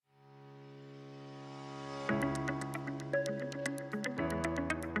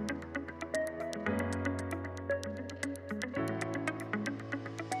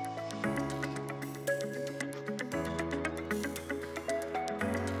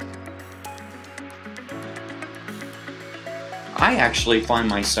I actually find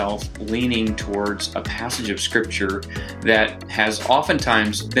myself leaning towards a passage of Scripture that has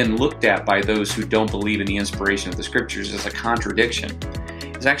oftentimes been looked at by those who don't believe in the inspiration of the Scriptures as a contradiction.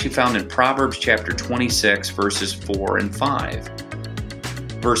 It's actually found in Proverbs chapter 26, verses 4 and 5.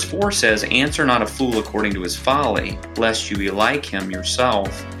 Verse 4 says, "Answer not a fool according to his folly, lest you be like him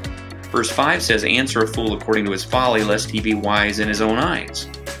yourself." Verse 5 says, "Answer a fool according to his folly, lest he be wise in his own eyes."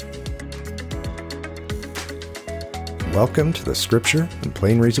 Welcome to the Scripture and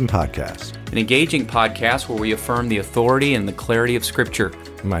Plain Reason Podcast, An engaging podcast where we affirm the authority and the clarity of Scripture.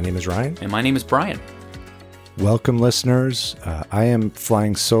 My name is Ryan. And my name is Brian. Welcome, listeners. I am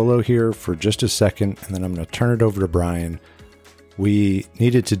flying solo here for just a second, and then I'm going to turn it over to Brian. We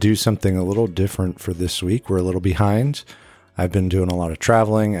needed to do something a little different for this week. We're a little behind. I've been doing a lot of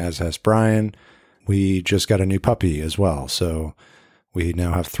traveling, as has Brian. We just got a new puppy as well, so we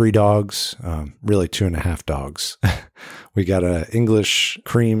now have 3 dogs, really 2.5 dogs. We got an English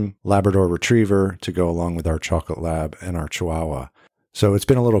cream Labrador Retriever to go along with our chocolate lab and our Chihuahua. So it's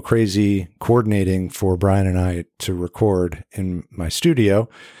been a little crazy coordinating for Brian and I to record in my studio.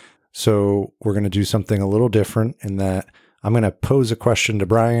 So we're going to do something a little different in that I'm going to pose a question to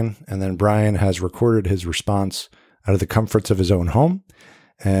Brian, and then Brian has recorded his response out of the comforts of his own home,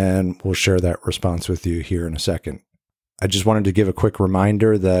 and we'll share that response with you here in a second. I just wanted to give a quick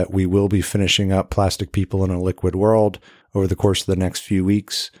reminder that we will be finishing up Plastic People in a Liquid World over the course of the next few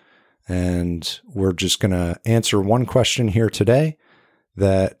weeks. And we're just going to answer one question here today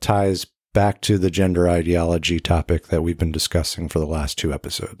that ties back to the gender ideology topic that we've been discussing for the last 2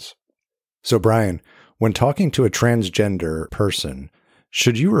 episodes. So, Brian, when talking to a transgender person,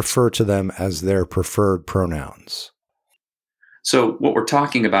 should you refer to them as their preferred pronouns? So what we're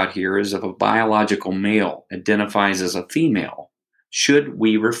talking about here is if a biological male identifies as a female, should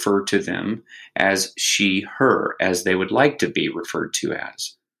we refer to them as she, her, as they would like to be referred to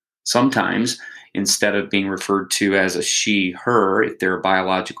as? Sometimes, instead of being referred to as a she, her, if they're a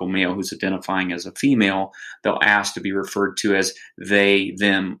biological male who's identifying as a female, they'll ask to be referred to as they,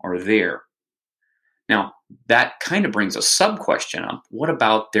 them, or their. Now, that kind of brings a sub-question up. What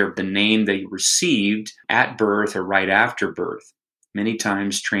about the name they received at birth or right after birth? Many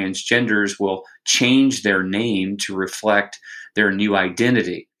times transgenders will change their name to reflect their new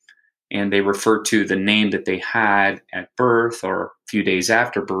identity, and they refer to the name that they had at birth or a few days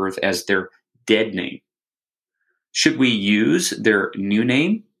after birth as their dead name. Should we use their new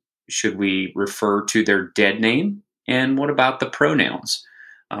name? Should we refer to their dead name? And what about the pronouns?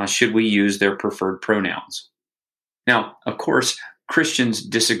 Should we use their preferred pronouns? Now, of course, Christians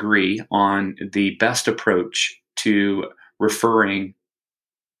disagree on the best approach to referring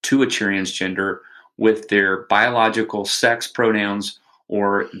to a transgender with their biological sex pronouns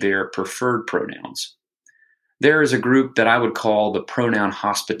or their preferred pronouns. There is a group that I would call the pronoun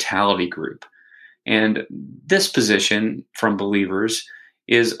hospitality group. And this position from believers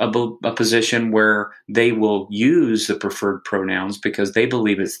is a position where they will use the preferred pronouns because they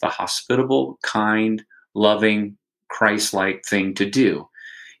believe it's the hospitable, kind, loving, Christ-like thing to do.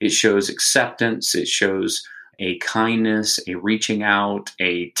 It shows acceptance, it shows a kindness, a reaching out,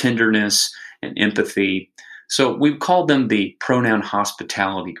 a tenderness, and empathy. So we've called them the pronoun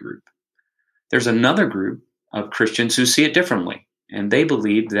hospitality group. There's another group of Christians who see it differently, and they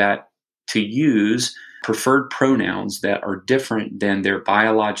believe that to use preferred pronouns that are different than their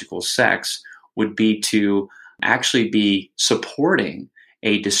biological sex would be to actually be supporting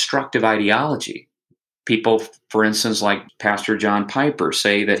a destructive ideology. People, for instance, like Pastor John Piper,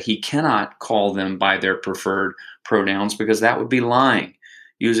 say that he cannot call them by their preferred pronouns because that would be lying.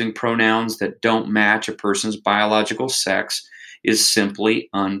 Using pronouns that don't match a person's biological sex is simply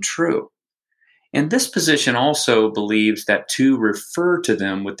untrue. And this position also believes that to refer to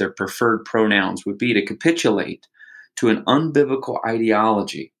them with their preferred pronouns would be to capitulate to an unbiblical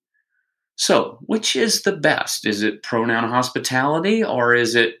ideology. So, which is the best? Is it pronoun hospitality, or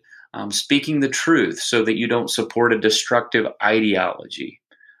is it speaking the truth so that you don't support a destructive ideology?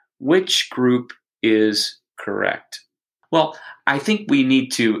 Which group is correct? Well, I think we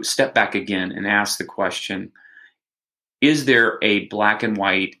need to step back again and ask the question, is there a black and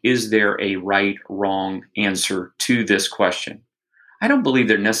white, is there a right, wrong answer to this question? I don't believe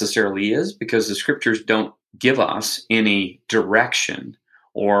there necessarily is, because the scriptures don't give us any direction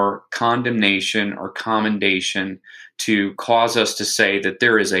or condemnation or commendation to cause us to say that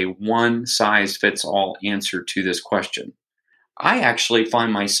there is a one-size-fits-all answer to this question. I actually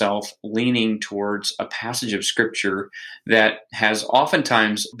find myself leaning towards a passage of Scripture that has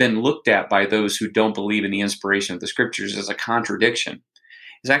oftentimes been looked at by those who don't believe in the inspiration of the Scriptures as a contradiction.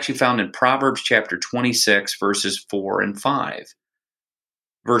 is actually found in Proverbs chapter 26, verses 4 and 5.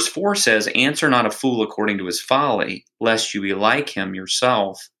 Verse 4 says, "Answer not a fool according to his folly, lest you be like him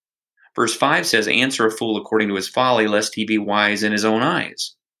yourself." Verse 5 says, "Answer a fool according to his folly, lest he be wise in his own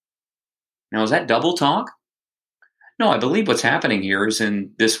eyes." Now, is that double talk? No, I believe what's happening here is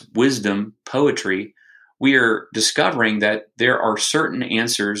in this wisdom poetry, we are discovering that there are certain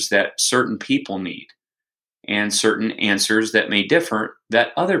answers that certain people need, and certain answers that may differ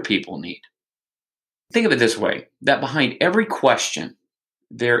that other people need. Think of it this way, that behind every question,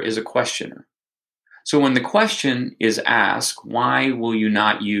 there is a questioner. So when the question is asked, "Why will you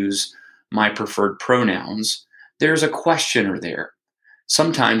not use my preferred pronouns?" there's a questioner there.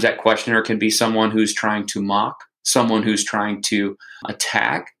 Sometimes that questioner can be someone who's trying to mock, someone who's trying to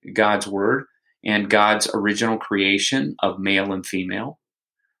attack God's word and God's original creation of male and female.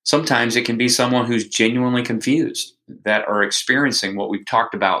 Sometimes it can be someone who's genuinely confused, that are experiencing what we've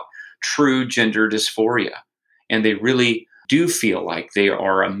talked about, true gender dysphoria. And they really do feel like they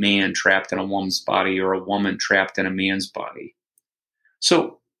are a man trapped in a woman's body or a woman trapped in a man's body.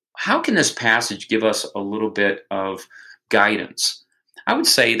 So, how can this passage give us a little bit of guidance? I would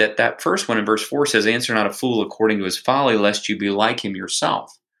say that that first one in verse 4 says, "Answer not a fool according to his folly, lest you be like him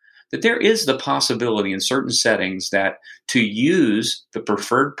yourself." That there is the possibility in certain settings that to use the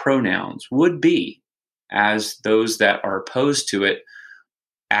preferred pronouns would be, as those that are opposed to it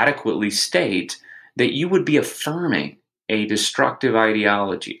adequately state, that you would be affirming a destructive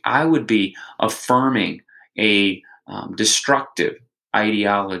ideology. I would be affirming a destructive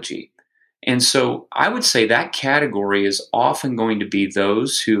ideology. And so I would say that category is often going to be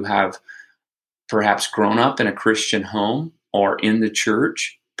those who have perhaps grown up in a Christian home or in the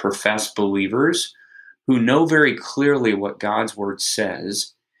church, professed believers who know very clearly what God's word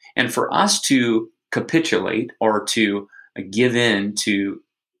says. And for us to capitulate or to give in to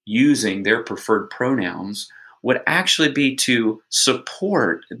using their preferred pronouns would actually be to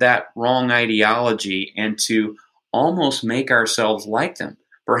support that wrong ideology and to almost make ourselves like them,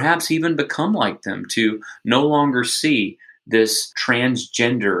 perhaps even become like them, to no longer see this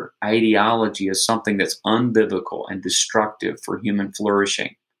transgender ideology as something that's unbiblical and destructive for human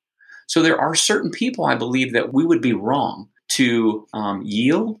flourishing. So there are certain people, I believe, that we would be wrong to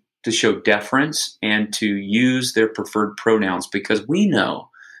yield, to show deference, and to use their preferred pronouns, because we know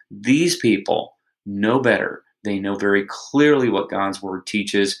these people know better. They know very clearly what God's word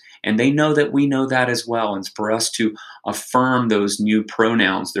teaches, and they know that we know that as well. And for us to affirm those new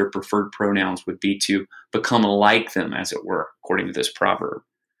pronouns, their preferred pronouns, would be to become like them, as it were, according to this proverb.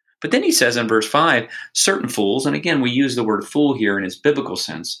 But then he says in verse 5, certain fools, and again, we use the word fool here in its biblical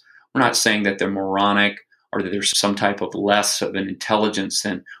sense. We're not saying that they're moronic or that there's some type of less of an intelligence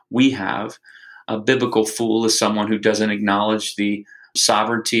than we have. A biblical fool is someone who doesn't acknowledge the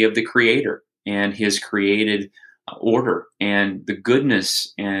sovereignty of the Creator and his created order and the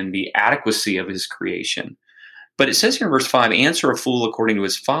goodness and the adequacy of his creation. But it says here in verse 5, "Answer a fool according to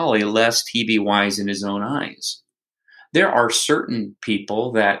his folly, lest he be wise in his own eyes." There are certain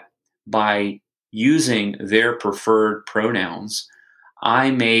people that by using their preferred pronouns,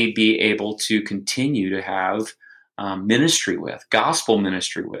 I may be able to continue to have ministry with, gospel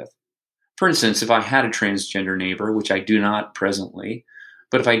ministry with. For instance, if I had a transgender neighbor, which I do not presently,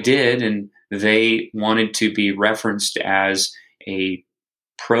 but if I did and they wanted to be referenced as a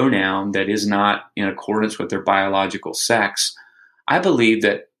pronoun that is not in accordance with their biological sex, I believe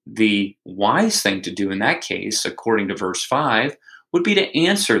that the wise thing to do in that case, according to verse 5, would be to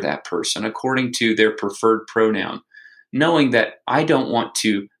answer that person according to their preferred pronoun, knowing that I don't want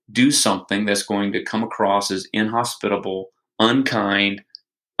to do something that's going to come across as inhospitable, unkind,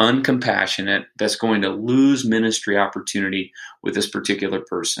 uncompassionate, that's going to lose ministry opportunity with this particular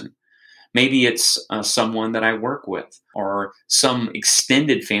person. Maybe it's someone that I work with or some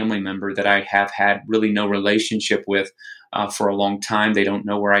extended family member that I have had really no relationship with for a long time. They don't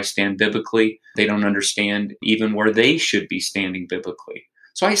know where I stand biblically. They don't understand even where they should be standing biblically.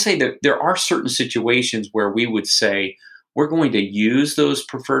 So I say that there are certain situations where we would say, we're going to use those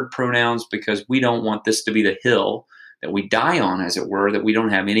preferred pronouns because we don't want this to be the hill that we die on, as it were, that we don't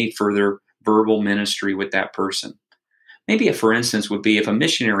have any further verbal ministry with that person. Maybe a for instance would be if a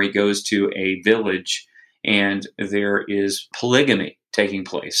missionary goes to a village and there is polygamy taking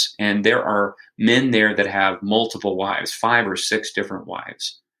place, and there are men there that have multiple wives, 5 or 6 different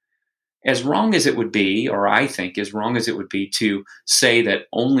wives. As wrong as it would be, or I think as wrong as it would be, to say that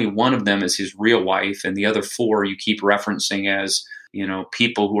only one of them is his real wife and the other 4 you keep referencing as,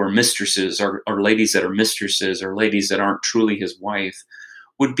 people who are mistresses or ladies that are mistresses or ladies that aren't truly his wife,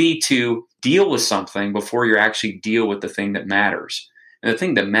 would be to deal with something before you actually deal with the thing that matters. And the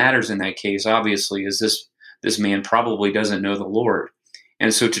thing that matters in that case, obviously, is this man probably doesn't know the Lord.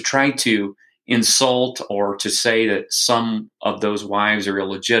 And so to try to insult or to say that some of those wives are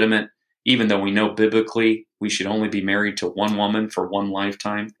illegitimate, even though we know biblically we should only be married to one woman for one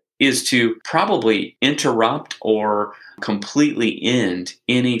lifetime, is to probably interrupt or completely end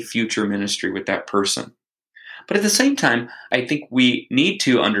any future ministry with that person. But at the same time, I think we need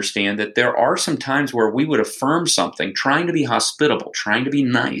to understand that there are some times where we would affirm something, trying to be hospitable, trying to be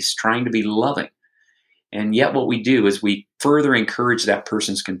nice, trying to be loving. And yet what we do is we further encourage that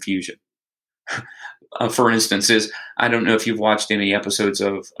person's confusion. For instance, I don't know if you've watched any episodes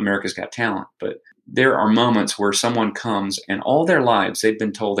of America's Got Talent, but there are moments where someone comes and all their lives they've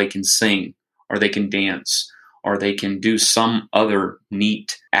been told they can sing or they can dance or they can do some other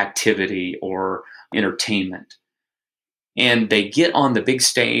neat activity or entertainment. And they get on the big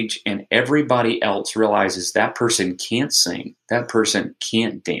stage and everybody else realizes that person can't sing, that person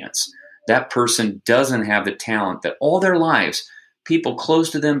can't dance, that person doesn't have the talent that all their lives people close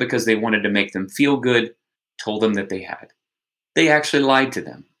to them because they wanted to make them feel good told them that they had. They actually lied to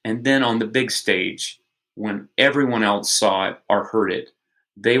them. And then on the big stage, when everyone else saw it or heard it,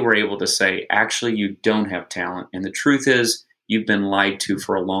 they were able to say, actually, you don't have talent. And the truth is, you've been lied to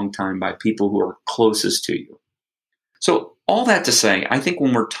for a long time by people who are closest to you. So all that to say, I think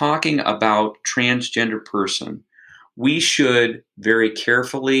when we're talking about transgender person, we should very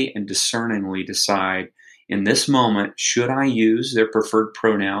carefully and discerningly decide in this moment, should I use their preferred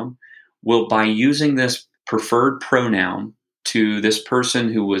pronoun? Will by using this preferred pronoun to this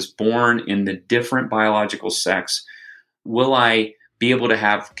person who was born in the different biological sex, will I be able to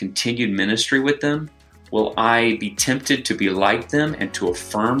have continued ministry with them? Will I be tempted to be like them and to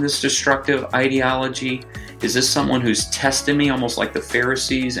affirm this destructive ideology? Is this someone who's testing me almost like the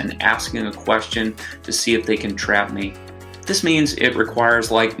Pharisees and asking a question to see if they can trap me? This means it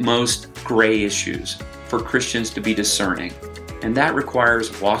requires, like most gray issues, for Christians to be discerning. And that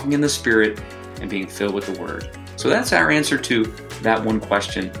requires walking in the Spirit and being filled with the Word. So that's our answer to that one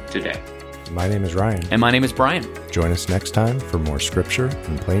question today. My name is Ryan. And my name is Brian. Join us next time for more Scripture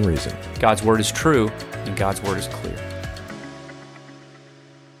and Plain Reason. God's Word is true, and God's Word is clear.